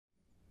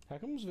How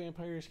comes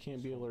vampires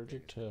can't be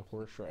allergic to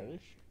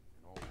horseradish?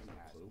 And always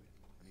has been.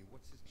 I mean,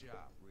 what's his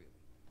job, really?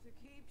 To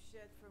keep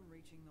shit from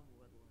reaching the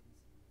woodlands.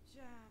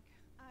 Jack,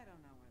 I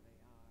don't know where they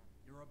are.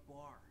 You're a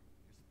bar.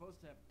 You're supposed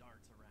to have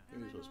darts around.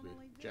 And I supposed to be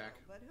normally do, Jack,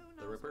 but who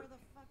the knows Ripper? where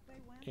the fuck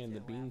they went And to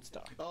the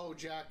beanstalk. Oh,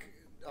 Jack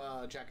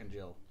and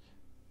Jill.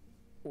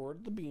 Or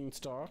the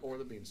beanstalk. Or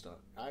the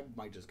beanstalk. I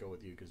might just go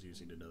with you because you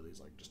seem to know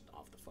these like just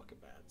off the fucking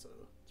bat, so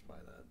it's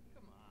probably that.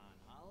 Come on,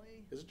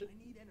 Holly. Is it I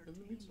need Is it the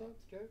entertainment. beanstalk,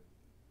 Jack?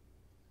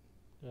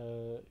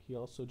 He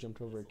also jumped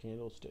over a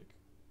candlestick.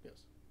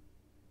 Yes.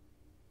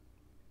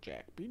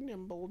 Jack be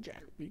nimble,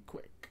 Jack be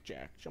quick.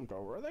 Jack jumped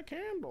over the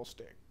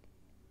candlestick.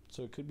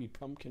 So it could be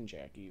Pumpkin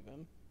Jack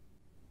even.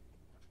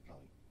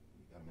 Holly,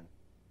 you got a minute?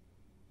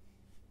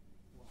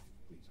 What?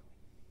 Please, Holly.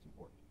 It's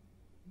important.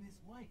 Miss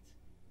White,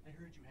 I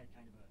heard you had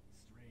kind of a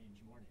strange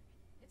morning.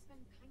 It's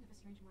been kind of a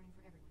strange morning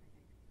for everyone, I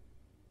think.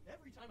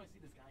 Every time I see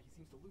this guy, he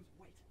seems to lose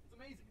weight. It's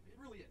amazing. It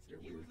really is.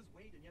 You're He weird. loses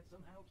weight and yet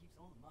somehow keeps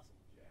all the muscle.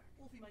 Jack.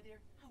 Wolfie, my dear,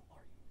 how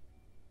are you?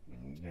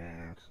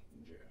 Jack.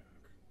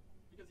 Jack.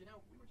 Because, you know,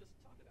 we were just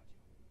talking about you.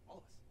 All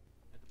of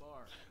us. At the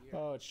bar. Here.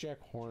 Oh, it's Jack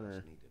Just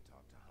Horner. need to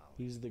talk to Holly.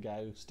 He's the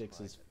guy who sticks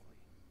his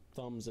privately.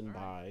 thumbs in All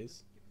right,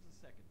 pies. Give us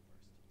a second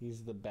first.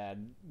 He's the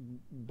bad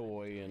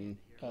boy in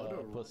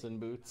Puss in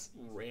Boots.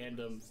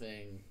 Random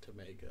thing to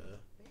make a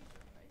Phaser,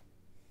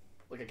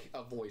 right? like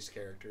a voice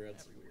character.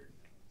 That's Everyone weird.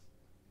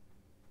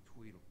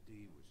 knows.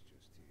 Tweedledee was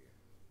just here.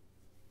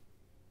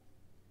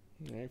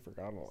 I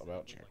forgot all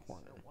about Sounded Jack like Snow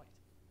Horner. White.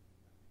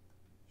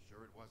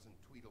 Sure it wasn't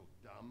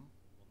Tweedledum?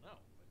 Well, no,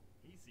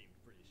 but he seemed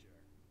pretty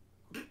sure.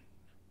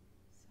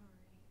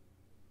 Sorry.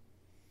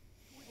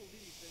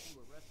 Tweedledee said you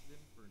arrested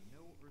him for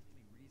no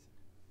earthly reason.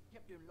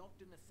 Kept him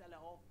locked in the cellar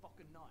all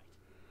fucking night.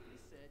 He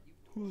said you.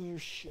 Who's their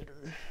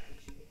shitter?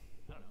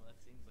 I don't know. That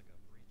seems like a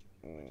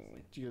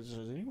breach of legislation.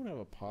 Does anyone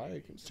have a pie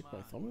I can stick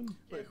my thumb in? Can't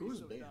Wait, be who's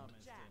so banned? dumb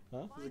as to-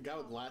 Huh? There's a guy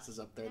with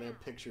glasses up there. They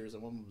have pictures, and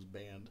one of them was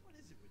banned. What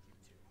is it with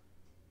you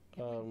two?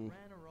 You Um,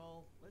 ran or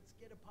all, let's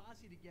get a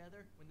posse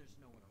together when there's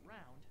no one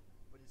around.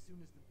 But as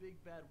soon as the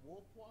big bad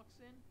wolf walks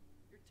in,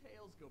 your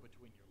tails go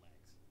between your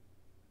legs.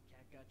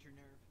 Cat got your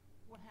nerve?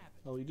 What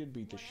happened? Oh, he did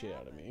beat the What shit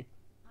out of me.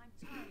 I'm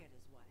tired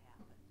is what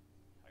happened.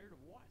 Tired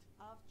of what?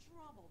 Of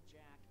trouble,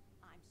 Jack.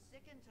 I'm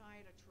sick and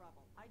tired of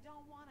trouble. I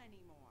don't want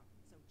any more.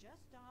 So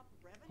just stop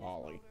revving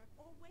Ollie. his motor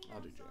or wait I'll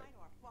do outside Jack.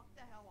 or fuck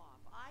the hell off.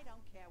 I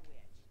don't care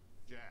which.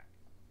 Jack.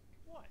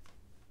 What?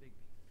 Bigby,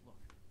 look.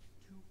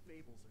 2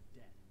 fables are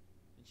dead.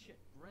 And shit,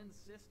 Bren's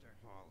sister,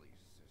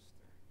 Holly's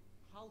sister.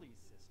 Holly's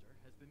sister,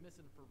 has been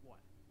missing for what?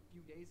 A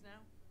few days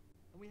now?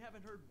 And we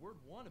haven't heard word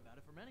one about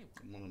it from anyone.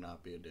 I'm gonna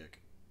not be a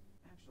dick.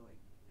 Actually,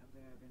 have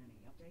there been any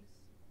updates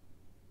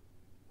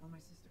on my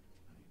sister?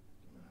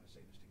 I don't know how to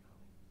say this to you,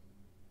 Holly.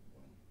 The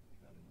woman you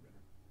found in the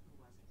river.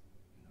 Who was it?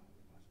 You know who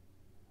it was.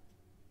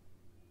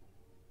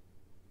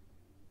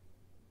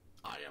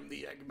 I am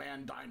the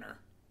Eggman Diner.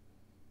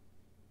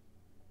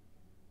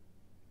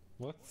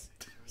 What?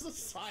 There's a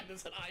sign that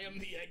said, I am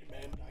the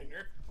Eggman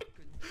Diner.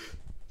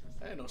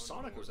 I didn't know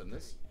Sonic was in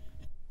this.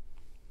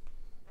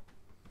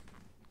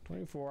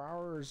 24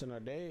 hours in a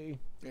day.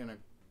 And a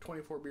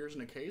 24 beers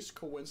in a case.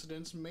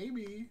 Coincidence?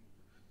 Maybe.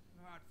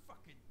 God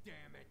fucking damn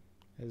it.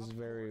 His Of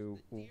very course,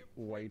 the dear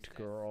white princess,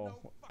 girl Snow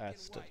fucking White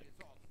aesthetic.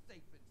 is all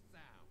safe and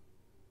sound.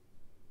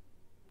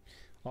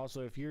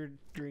 Also, if you're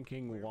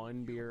drinking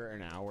one beer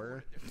an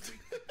hour,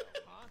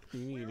 Huh? you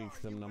need to Where get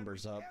are some you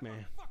numbers when we up, ever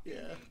man. fucking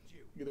Yeah. need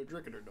you? Either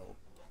drink it or don't.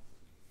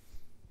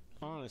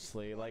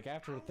 Honestly, like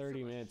after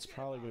 30 minutes,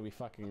 probably gonna be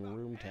fucking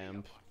room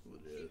temp. She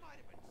might have been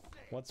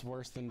sick. What's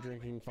worse than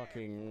drinking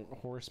fucking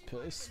horse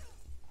piss?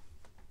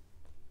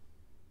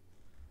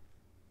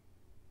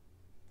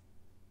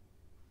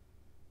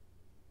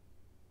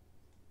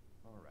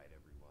 All right,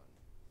 everyone.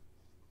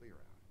 Clear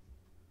out.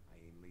 I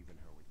ain't leaving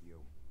her with you.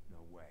 No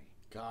way.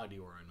 God,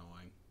 you are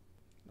annoying.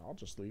 I'll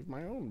just leave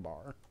my own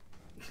bar.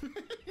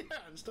 Yeah,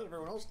 instead of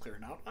everyone else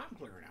clearing out, I'm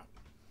clearing out.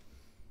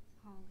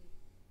 Holly,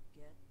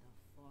 Get the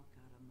fuck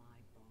out of my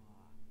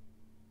bar.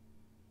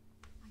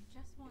 I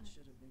just It want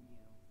should have been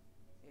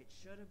you. It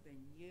should have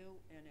been you,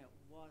 and it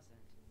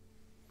wasn't.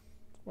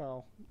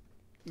 Well,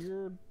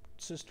 your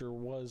sister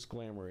was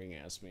glamoring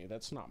as me.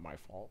 That's not my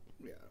fault.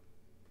 Yeah.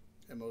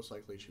 And most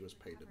likely she was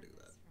paid to do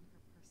that. From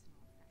her personal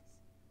effects.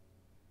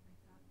 I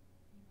thought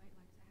you might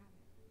like to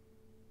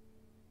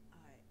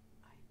have it.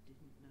 I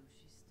didn't know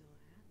she still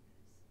had this.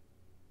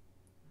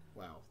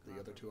 Wow, the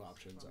other two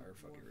options are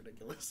fucking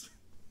ridiculous.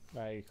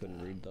 I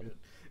couldn't read them.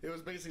 It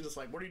was basically just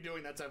like, what are you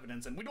doing? That's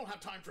evidence, and we don't have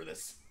time for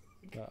this.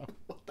 Oh.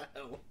 What the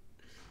hell?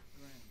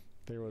 Granny.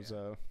 There was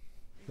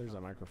there's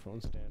a microphone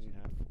stand in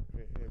half.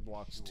 It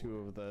blocks two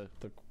of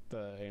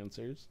the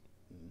answers.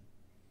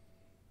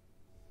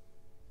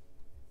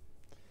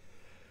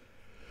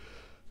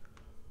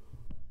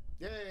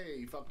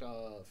 Yay, fucked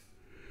off.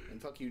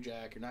 And fuck you,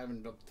 Jack. You're not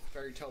even a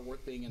fairy tale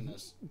worth being in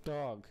this.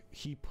 Dog,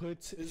 he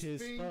puts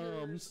his fingers.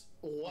 thumbs.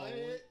 What?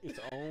 It's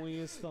only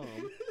his thumb.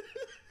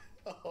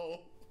 Oh.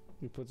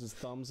 He puts his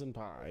thumbs in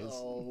pies.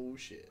 Oh,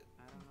 shit.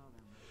 I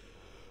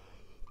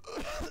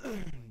don't know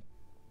them.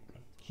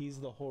 He's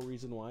the whole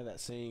reason why that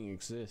saying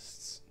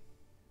exists.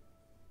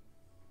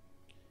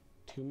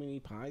 Too many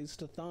pies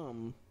to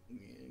thumb.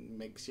 It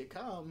makes you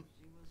come.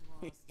 She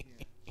was lost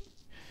here.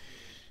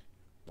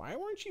 Why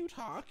weren't you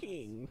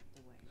talking?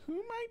 Who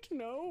might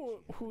know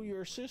who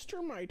your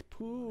sister might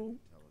poo?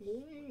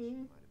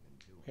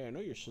 Hey, I know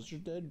your sister's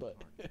dead, but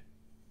I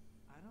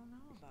don't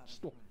know about it.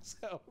 what's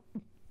out?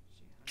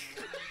 She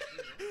had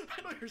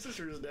a I know your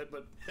sister is dead,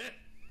 but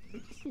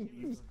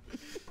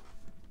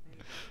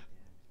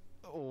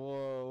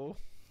Whoa.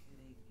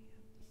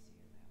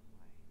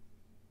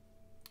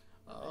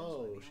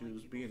 oh, she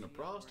was being a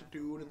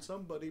prostitute, and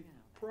somebody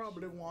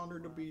probably wanted her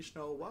to be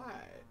Snow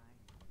White.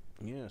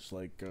 Yes,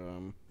 like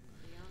Beast.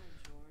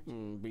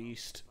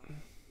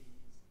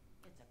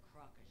 It's a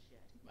crock of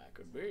shit. That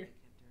could be.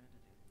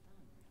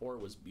 Or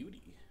it was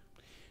Beauty.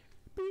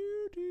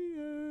 Beauty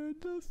and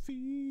the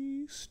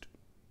Feast.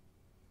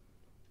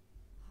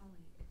 Holly,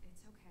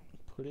 it's okay.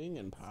 Pudding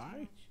and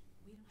pie?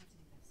 We don't have to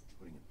do this.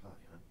 Pudding and pie,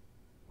 huh?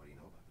 What do you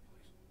know about the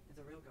place? It's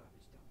a real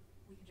garbage dump.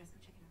 We can just go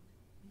check it out.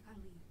 We've got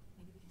to leave.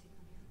 Maybe we can take it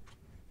from here.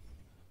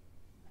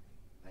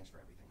 Thanks for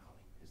everything,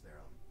 Holly. Is there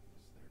anything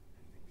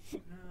we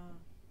can...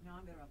 No,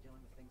 I'm better off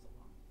dealing with things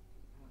alone.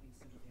 I don't need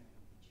sympathy and I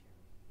don't need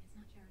charity. It's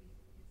not charity.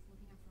 It's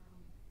looking out for our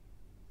home.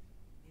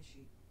 Is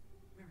she?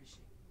 Where is she?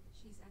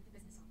 She's at the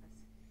business office.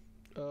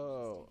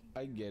 Oh,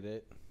 I get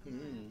it. I'm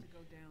gonna have to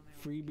go down there.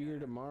 Free and beer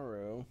get her.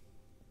 tomorrow.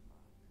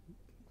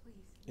 Please.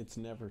 It's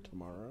never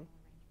tomorrow.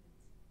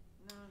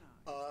 No.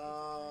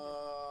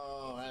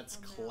 Oh, that's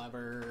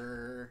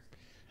clever.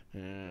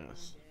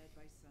 Yes. Dead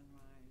by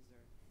sunrise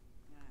or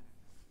I don't know.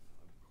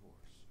 Of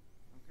course.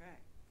 Okay.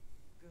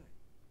 Good.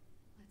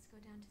 Let's go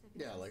down to the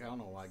Yeah, business like, I don't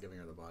know why office. giving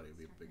her the body would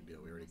be a Start big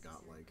deal. making We already the got,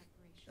 necessary like,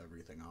 preparations.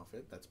 everything off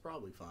it. That's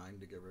probably fine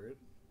to give her it.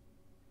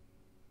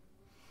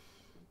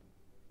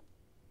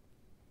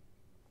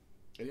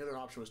 And the other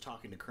option was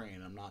talking to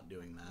Crane. I'm not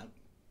doing that.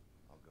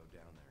 I'll go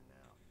down there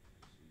now.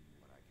 See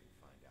what I can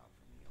find out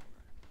from the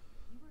owner.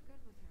 You were good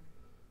with her.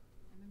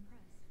 I'm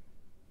impressed.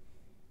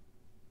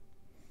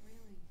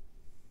 Really.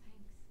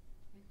 Thanks.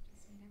 It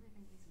just made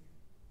everything easier.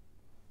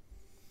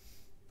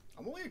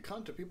 I'm only a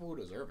cunt to people who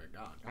deserve it.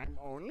 God. I'm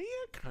only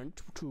a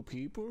cunt to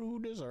people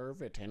who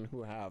deserve it and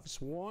who have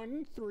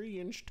one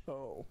 3-inch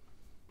toe.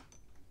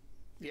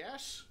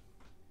 Yes.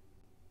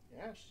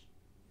 Yes.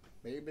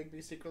 Maybe Big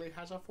B secretly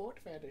has a foot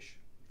fetish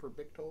for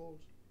big toes.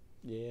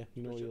 Yeah,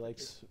 you know what he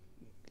Specifically.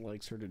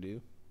 likes her to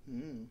do?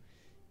 Mm.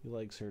 He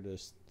likes her to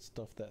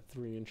stuff that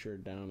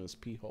 3-incher down his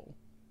pee hole.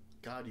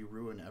 God, you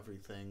ruin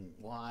everything.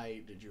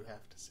 Why did you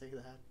have to say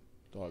that?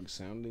 Dog,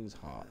 sounding's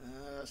hot.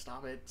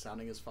 Stop it.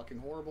 Sounding is fucking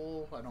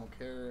horrible. I don't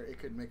care. It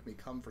could make me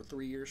come for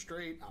 3 years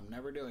straight. I'm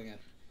never doing it.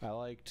 I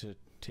like to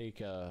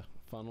take a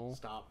funnel,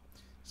 Stop.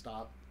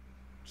 Stop.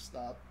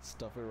 Stop.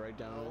 stuff it right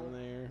down in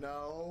there,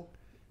 No.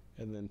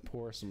 and then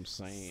pour some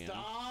sand.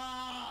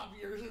 Stop.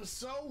 You're just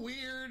so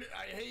weird.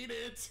 I hate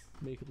it.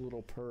 Make a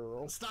little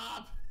pearl.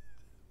 Stop.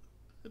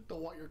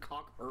 Don't want your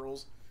cock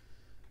pearls.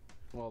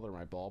 Well, they're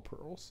my ball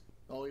pearls.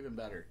 Oh, even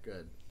better.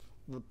 Good.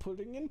 The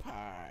pudding and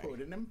pie.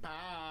 Pudding and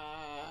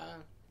pie.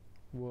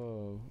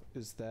 Whoa,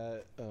 is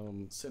that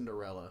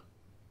Cinderella.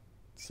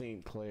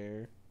 St.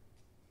 Clair?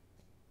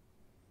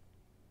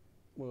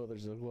 Whoa,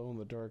 there's a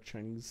glow-in-the-dark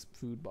Chinese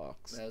food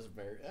box.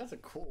 That's a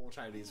cool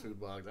Chinese food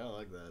box. I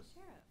like that.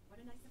 Sheriff, what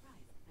a nice surprise.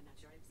 I'm not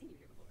sure I've seen you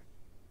here before.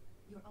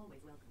 You're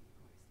always welcome, of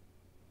course.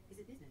 Is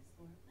it business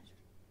or pleasure?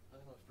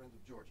 I'm a friend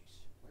of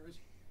Georgie's. Where is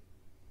he?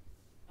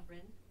 A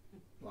friend?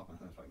 Well,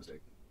 that's my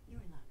mistake. You're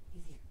in luck.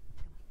 He's here.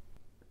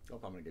 Come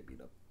on. Oh, I'm gonna get beat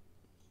up.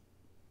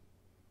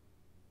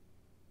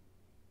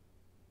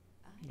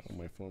 Oh,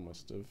 my phone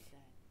must have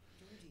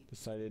Georgie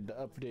decided to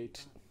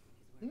update.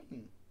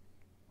 Mm-mm.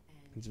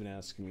 He's been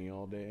asking me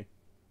all day.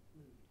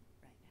 mood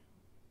right now.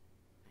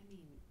 I mean,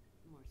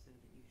 more so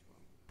than usual.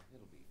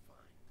 It'll be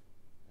fine.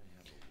 I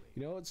have a way.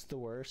 You know what's the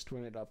worst?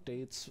 When it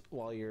updates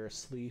while you're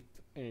asleep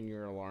and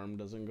your alarm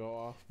doesn't go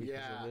off because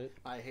Yeah, of it,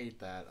 I hate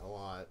that a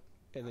lot.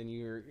 and then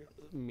you're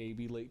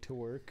maybe late to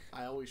work.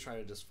 I always try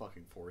to just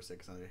fucking force it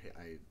because it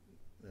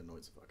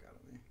annoys the fuck out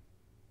of me.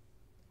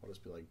 I'll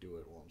just be like, do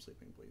it while I'm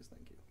sleeping, please,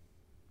 thank you.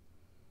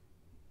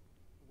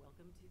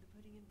 Welcome to the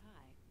pudding and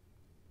pie.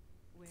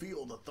 where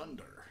Feel the we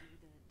thunder do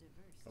the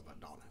diverse of days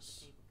Adonis.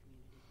 the table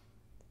community.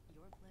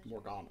 Your pleasure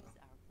Morgana. is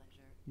our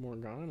pleasure.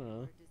 Morgana,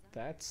 Your desire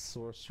that's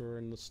Sorcerer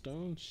in the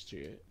Stone shit.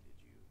 Did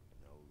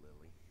you know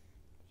Lily?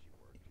 She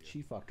worked here.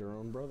 She fucked her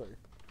own brother.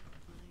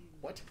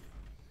 What?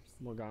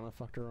 Morgana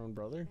fucked her own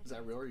brother? Is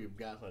that real or are you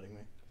gaslighting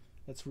me?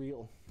 That's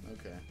real.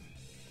 Okay.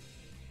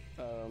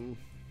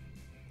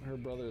 Her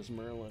brother is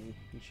Merlin,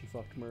 and she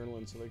fucked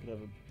Merlin so they could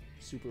have a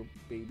super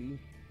baby.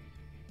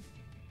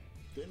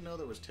 Didn't know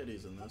there was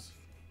titties in this.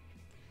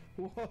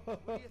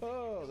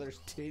 Whoa, there's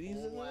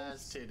titties in Whole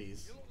ass this?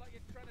 titties.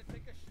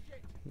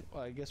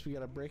 Well, I guess we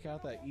gotta break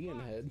out that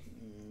Ian head.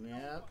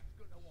 Yep.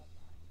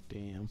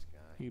 Damn,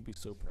 he'd be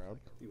so proud.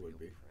 He would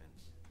be.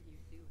 Friends. You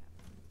do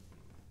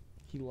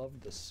have He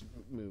loved this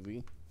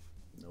movie.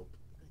 Nope.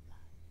 good luck.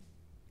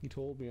 He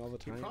told me all the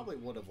You time. probably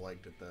would have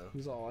liked it though.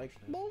 He's all like,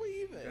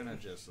 believe it. Gonna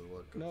just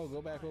look. No,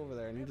 go back over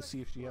there. I need to see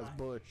if she has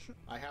bush.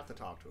 I have to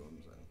talk to him.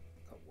 So.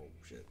 Oh, whoa,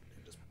 shit!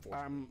 It just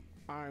forced me.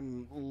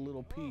 I'm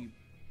Little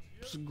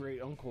Peep's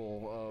great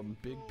uncle,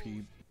 Big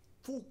Peep.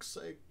 Fuck's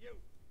sake! You,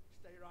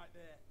 stay right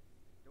there.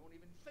 Don't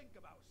even think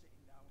about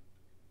sitting down.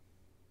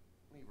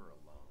 Leave her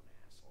alone,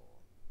 asshole.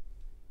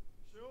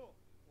 Sure.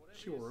 Whatever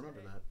She will you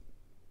remember say. that.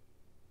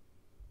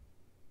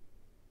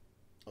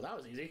 Oh, that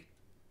was easy.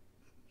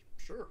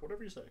 Sure,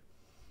 whatever you say.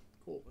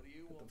 Cool. What do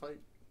you Hit the want? fight.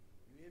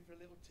 You in for a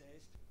little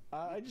taste?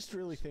 I just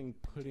really think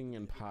Pudding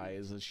and Pie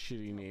is a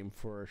shitty name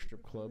for a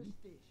strip club.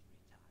 Stationary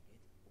target,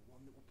 or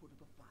one that will put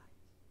up a fight.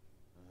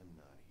 I'm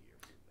not here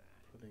for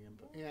that. Pudding and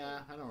yeah,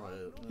 I don't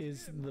know.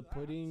 Is the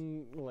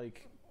pudding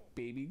like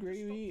baby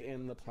gravy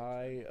and the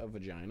pie a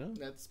vagina?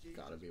 That's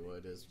gotta be what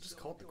it is. Just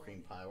call it the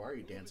cream pie. Why are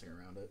you dancing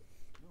around it?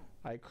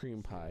 I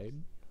cream pied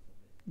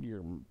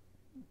your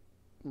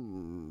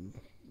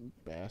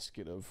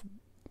basket of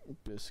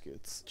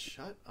biscuits.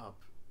 Shut up.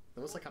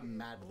 That was like a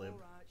Mad Lib. All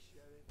right,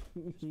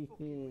 Sheriff. Just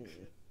fucking with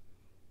you.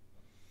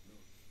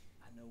 Look,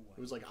 I know why.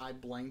 It was like I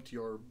blanked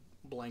your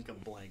blank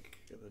of blank,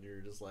 and then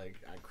you're just like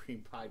I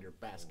cream pied your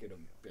basket of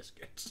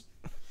biscuits.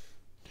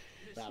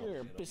 That'll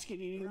You're a shut up. biscuit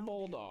eating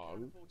bulldog.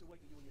 Can't afford to wait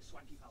for you and your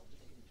swanky pals to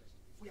take an interest.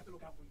 We have to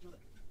look out for each other.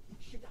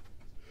 Shit happens.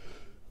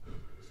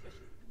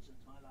 Especially if it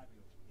concerns my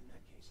livelihood. In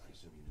that case, I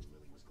assume you knew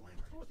Lily was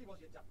Glamour. Of course he was,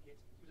 you daft kid.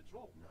 He was a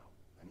troll. No,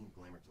 I mean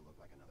Glamour to look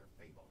like another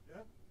fable.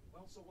 Yeah?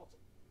 Well, so what?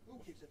 Who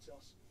gives a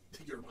toss?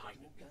 You're mine.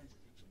 All kinds of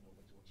things you know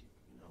when to watch it.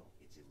 You know,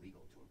 it's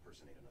illegal to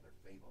impersonate another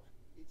fable.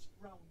 It's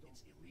frowned on.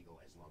 It's illegal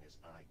as long as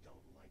I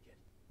don't like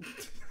it.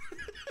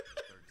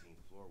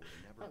 13th floor would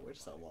never. I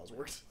wish that provide laws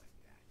glamour worked.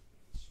 like that.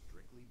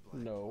 Strictly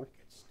black No.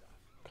 market stuff.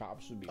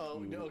 Cops would be.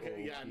 Oh, no,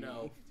 okay, UOT. yeah,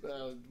 no.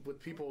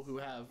 With people who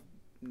have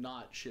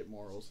not shit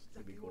morals,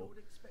 it'd be Exactly what I cool. would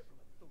expect from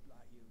a thug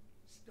like you.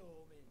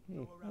 Storming, Hmm,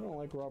 go I around don't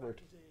like with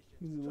Robert. accusations,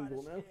 He's try to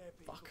illegal now. scare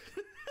people. Fuck.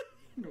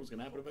 You know what's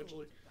gonna happen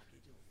eventually. Back it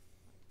up.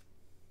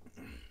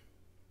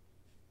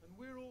 And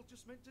we're all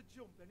just meant to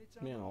jump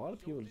anytime. Man, a lot of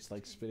we show people just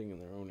like this spitting in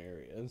their own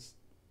areas.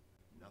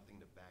 Nothing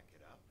to back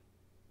it up.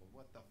 Well,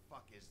 what the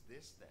fuck is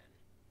this then?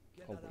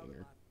 Get Oh, that out of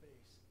wiener. my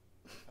face.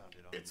 I found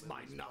it on It's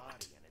my Lily's knot.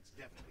 body, and it's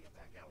definitely a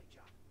back alley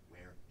job.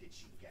 Where did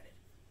she get it?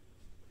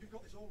 You've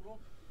got this all wrong.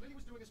 Lily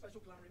was doing a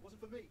special glamour. It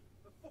wasn't for me.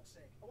 For fuck's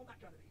sake, I want that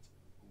kind of heat.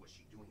 Who was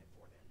she doing it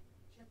for then?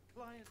 She had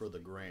clients. For the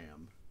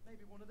gram.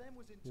 Maybe one of them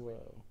was into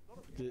Whoa. it. Lot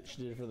of people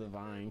She did it for the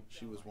Vine.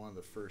 She was one of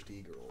the first try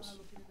e-girls.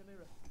 looking in the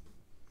mirror.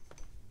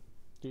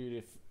 Dude,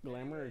 if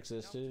glamour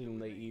existed and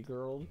they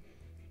e-girled,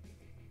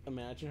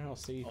 imagine how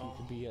safe you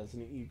could be as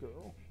an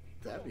e-girl.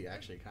 That'd be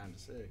actually kind of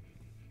sick.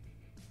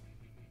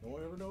 No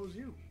one ever knows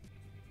you.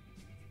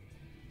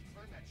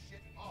 Turn that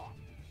shit off.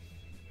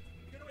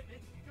 You know it,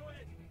 Nick. Go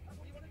ahead. That's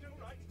what you want to do,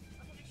 right?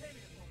 That's what you came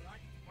here for, right?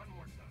 One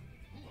more time.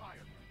 Who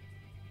hired her?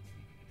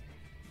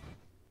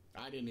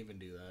 I didn't even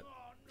do that.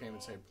 Oh, Can't even no.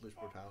 say police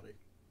brutality.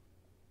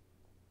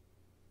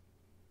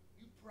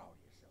 You proud of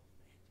yourself,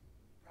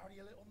 mate? Proud of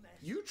your little mess?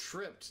 You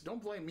tripped.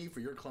 Don't blame me for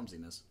your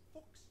clumsiness.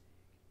 Fuck's sake.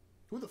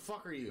 Who the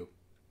fuck are you?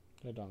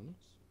 Adonis.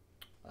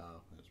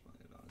 Oh, that's my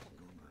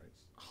Alright.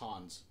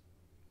 Hans.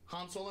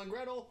 Hansel and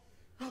Gretel?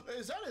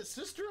 Is that his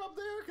sister up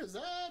there? Because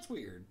that's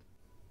weird.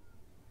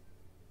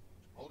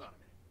 Hold on a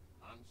minute.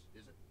 Hans,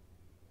 is it?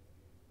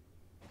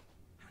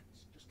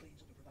 Hans just cleans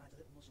up and provides a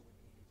little muscle when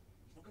needed.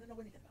 He's not going to know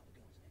anything about the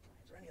girls and their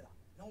clients or any of that.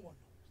 No one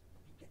knows.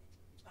 You get it.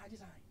 It's by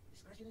design.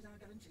 Discretion is our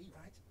guarantee,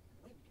 right?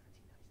 The way we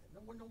guarantee that is that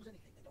no one knows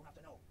anything. They don't have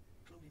to know,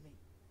 including me.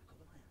 I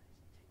cover my eyes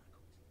and take my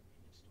cut.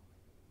 End of story.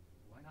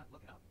 Why not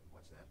look it up?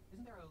 What's that?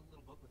 Isn't there a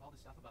little book with all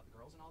the stuff about the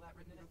girls and all that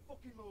written in You're it? a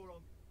fucking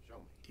moron. Show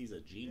me. He's a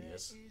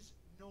genius. There is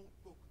no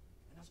book.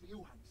 And as for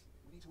you, Hans,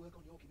 we need to work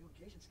on your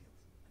communication skills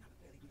and have a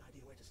fairly good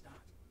idea where to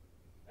start.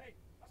 Hey,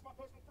 that's my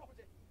personal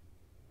property.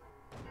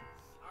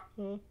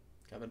 Huh?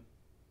 Kevin.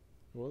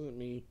 It wasn't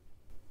me.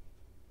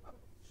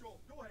 Sure,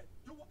 go ahead.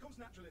 Do what comes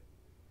naturally.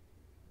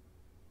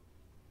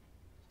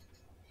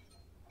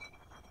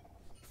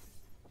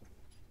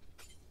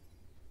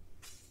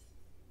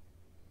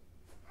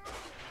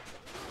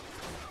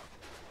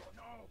 Oh,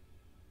 no!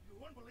 You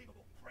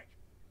unbelievable prick!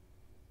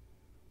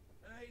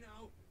 Hey,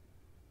 now!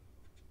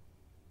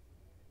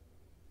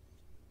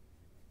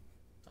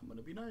 I'm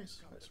gonna be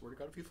nice. I swear to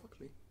God if you fuck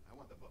me. I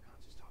want the book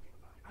Hans is talking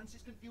about. Hans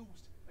is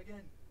confused.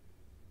 Again.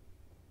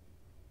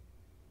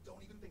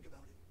 Don't even think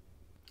about it.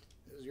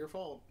 It was your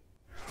fault.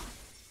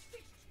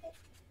 Jesus, fuck!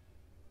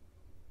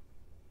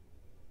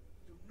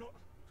 Do not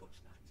touch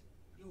that.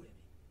 You hear me?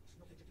 It's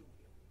nothing to do with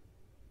you.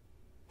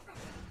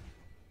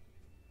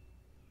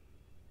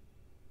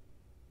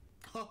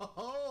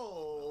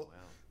 Oh,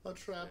 Well, a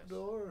trap yes.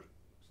 door.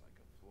 Looks like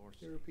a floor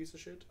You're a safe. piece of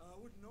shit. I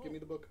wouldn't know. Give me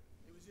the book.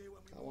 It was here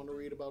when we I want to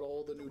read about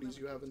all the nudies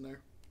you have in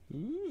there.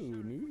 Ooh,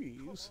 Come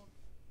nudies. on.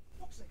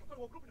 Fuck's sake, I've got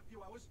to open up in a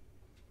few hours.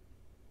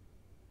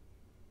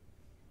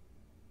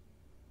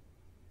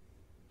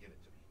 Give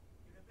it to me.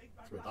 You're a big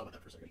bad Sorry, rat. thought about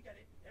that for a second. We get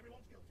it.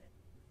 Everyone's guilty.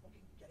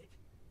 Fucking get it.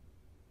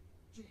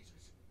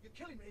 Jesus, you're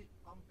killing me.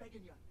 I'm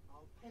begging you.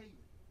 I'll pay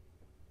you.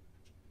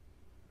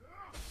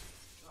 Oh,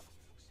 for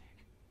fuck's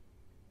sake.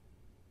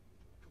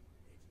 Come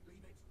on,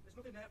 leave it. There's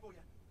nothing there for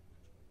you.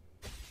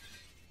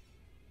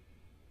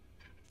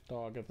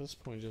 Dog, at this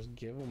point, just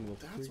give him the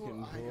That's freaking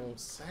what I am book.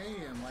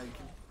 saying. Like,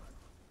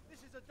 This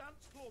is a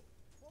dance club.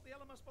 What the hell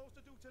am I supposed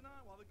to do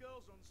tonight while the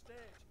girls are on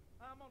stage?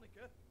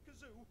 Harmonica,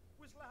 kazoo,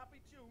 whistle a happy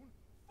tune.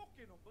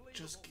 Fucking unbelievable.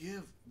 just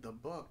give the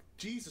book.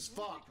 Jesus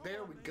fuck.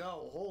 There we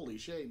go. Holy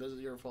shit. This is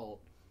your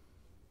fault.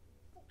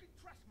 Fucking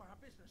trash my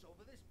business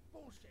over this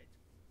bullshit.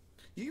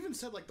 You even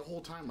said like the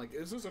whole time, like,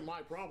 this isn't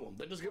my problem.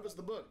 Then just give us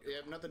the book. You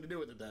have nothing to do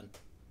with it then.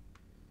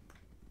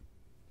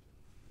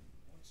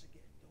 Once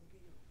again, don't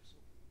get your hopes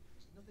up.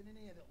 There's nothing in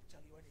here that'll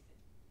tell you anything.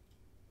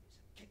 It's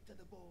a kick to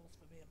the balls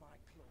for me and my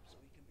club, so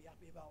we can be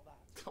happy about that.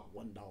 Got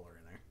 $1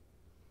 in there.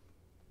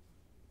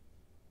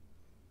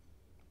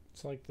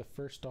 It's like the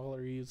first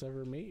dollar he's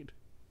ever made.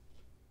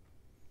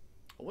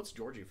 Oh, what's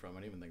Georgie from?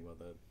 I didn't even think about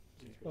that.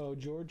 Oh,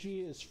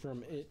 Georgie is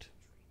from It.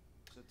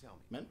 So tell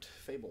me, Meant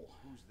Fable.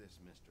 who's this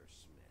Mr.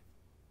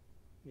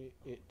 Smith?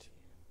 It.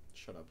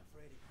 Shut up. I'm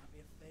afraid it might be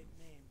a fake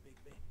name,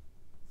 Bigby.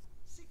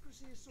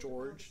 Secrecy is something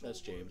George. about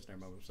That's this whole James. Never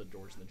mind. I said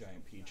George and the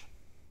Giant Peach.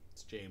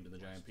 It's James and the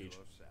Giant Peach.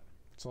 207.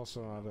 It's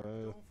also not world.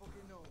 a Don't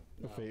fucking know.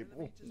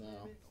 Fable.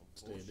 No.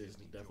 It is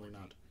definitely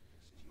not.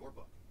 This is your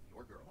book,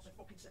 your I'm girls. not a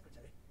fucking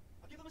secretary.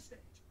 I give them a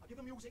stage. I give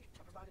them music.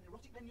 I provide an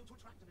erotic venue to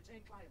attract and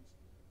retain clients.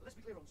 But let's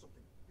be clear on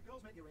something. The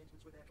girls make the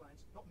arrangements with their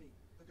clients, not me.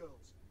 The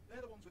girls.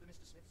 They're the ones with the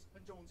Mr. Smiths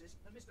and Joneses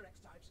and Mr. X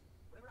types.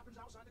 Whatever happens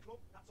outside the club,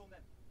 that's on them.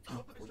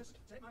 Stop the business,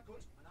 take my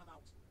cut, and I'm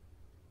out.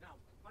 Now,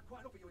 I've had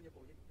quite enough of you and your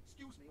bullying.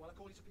 Excuse me while I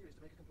call your superiors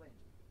to make a complaint.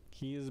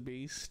 He is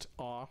based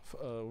off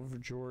of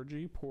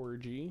Georgie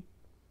Porgy.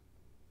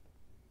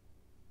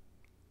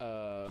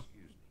 Excuse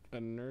me. A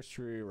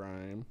nursery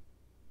rhyme.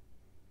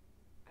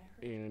 I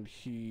heard. And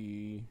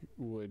he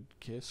would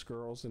kiss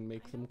girls and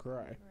make them cry.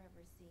 I don't remember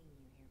ever seeing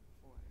you here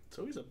before.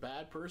 So he's a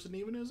bad person,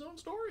 even in his own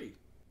story.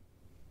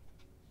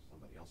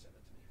 Somebody else said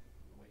that to me on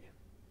the way in.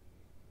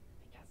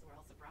 I guess we're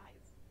all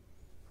surprised.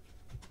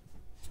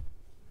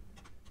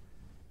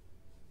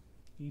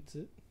 Eats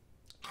it.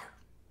 You're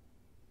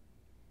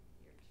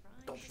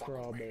trying. Don't to- fuck with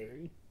me.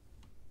 Strawberry.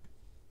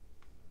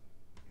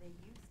 They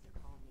used to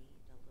call me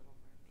the Little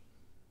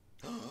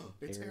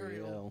Mermaid. It's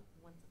Ariel.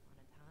 Once upon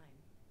a time.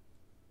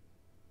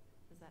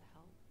 Does that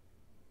help?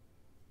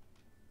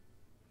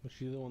 Was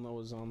she the one that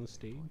was on the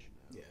stage?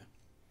 Yeah.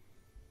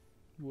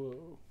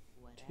 Whoa.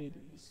 Whatever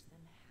Titties. makes them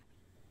happy.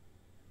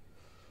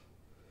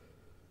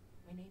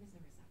 My name is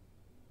Narissa.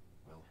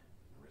 Well,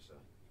 Marissa,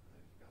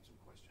 I've got some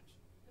questions.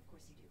 Of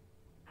course you do.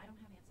 I don't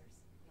have answers.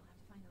 You'll have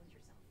to find those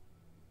yourself.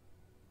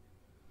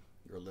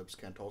 Your lips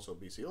can't also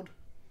be sealed.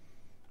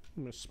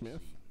 Miss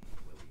Smith. See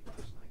Lily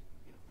last night,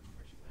 you know,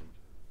 where she went,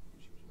 who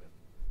she was with.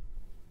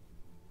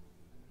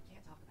 We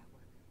can't talk about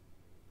work.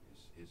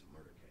 This is a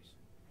murder case.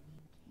 I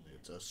mean, can't.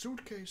 It's a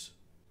suitcase.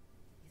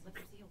 These lips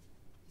are sealed.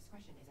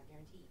 Discretion is our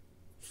guarantee.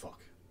 Fuck.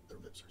 Their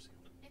lips are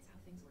sealed. It's how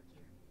things work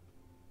here.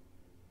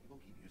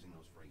 People keep using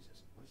those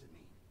phrases. What does it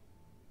mean?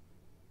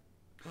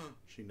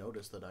 She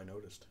noticed that I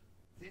noticed.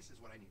 This is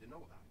what I need to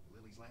know about.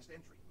 Lily's last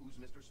entry. Who's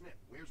Mr. Smith?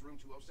 Where's room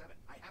 207?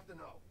 I have to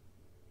know.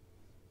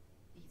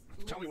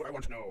 These Tell me what I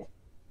want to know.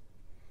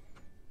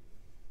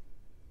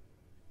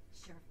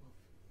 Sheriff Wolf,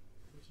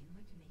 would you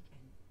like to make an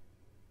appointment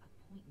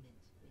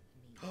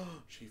with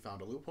me? She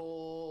found a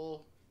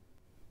loophole.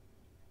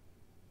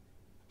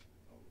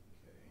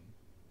 Okay.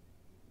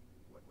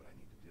 What would I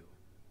need to do?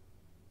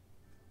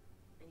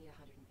 I need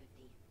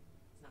 150.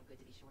 It's not good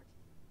to be short.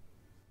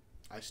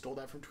 I stole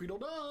that from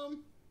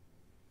Tweedledum.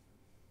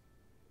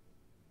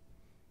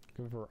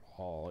 Give her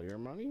all your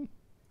money?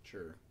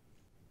 Sure.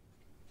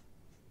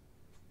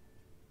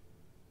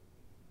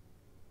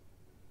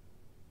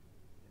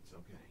 It's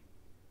okay.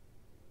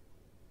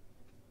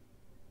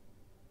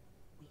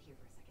 Wait here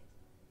for a second.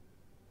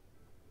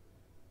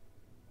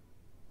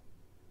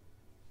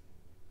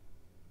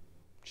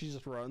 She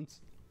just runs.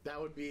 That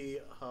would be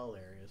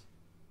hilarious.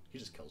 He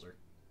just kills her.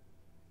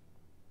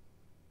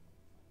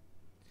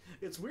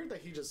 It's weird that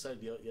he just said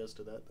yes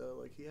to that, though.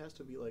 Like, he has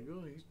to be like,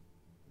 oh,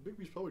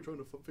 Bigby's probably trying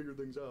to figure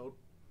things out.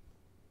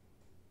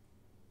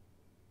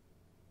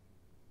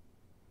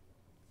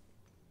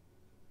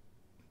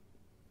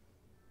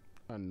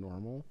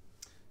 Unnormal.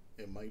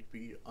 It might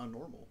be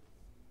unnormal.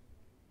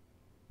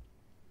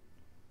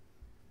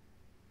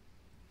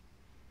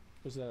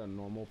 Was that a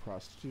normal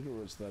prostitute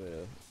or was that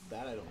a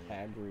That I don't know.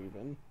 hag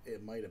raven?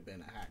 It might have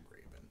been a hag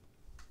raven.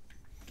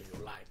 Do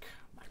you like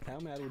my How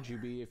pretty mad would you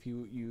daughter? be if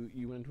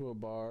you went to a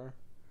bar,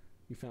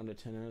 you found a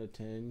 10 out of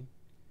 10,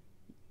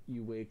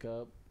 you wake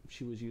up,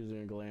 she was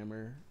using a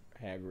glamour,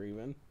 hag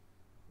raven?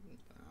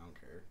 I don't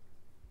care.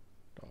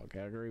 Dog,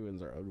 hag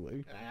ravens are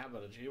ugly. Yeah,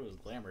 but if she was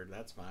glamored,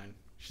 that's fine.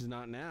 She's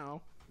not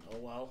now. Oh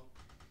well.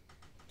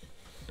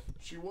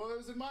 She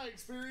was in my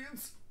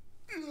experience.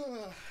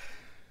 Ugh.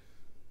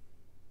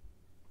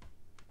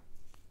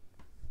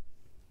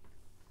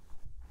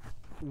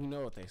 You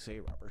know what they say,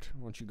 Robert.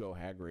 Once you go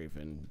hag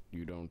raven,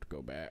 you don't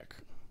go back.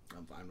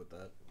 I'm fine with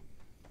that.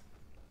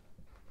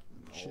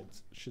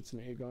 Shits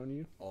an egg on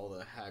you. All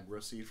the hag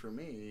receipt for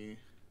me.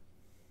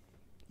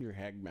 You're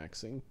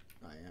HAGMAXing.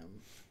 I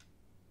am.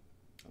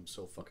 I'm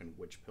so fucking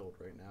witch-pilled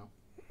right now.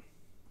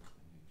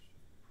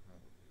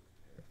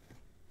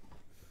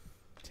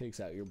 Takes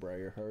out your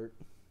briar heart.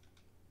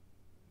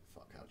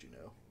 Fuck, how'd you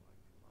know?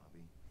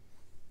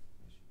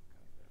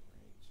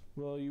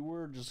 Well, you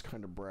were just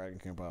kind of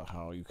bragging about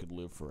how you could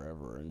live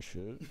forever and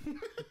shit.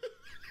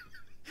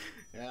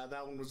 Yeah,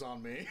 that one was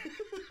on me.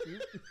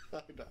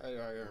 I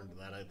earned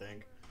that, I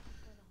think.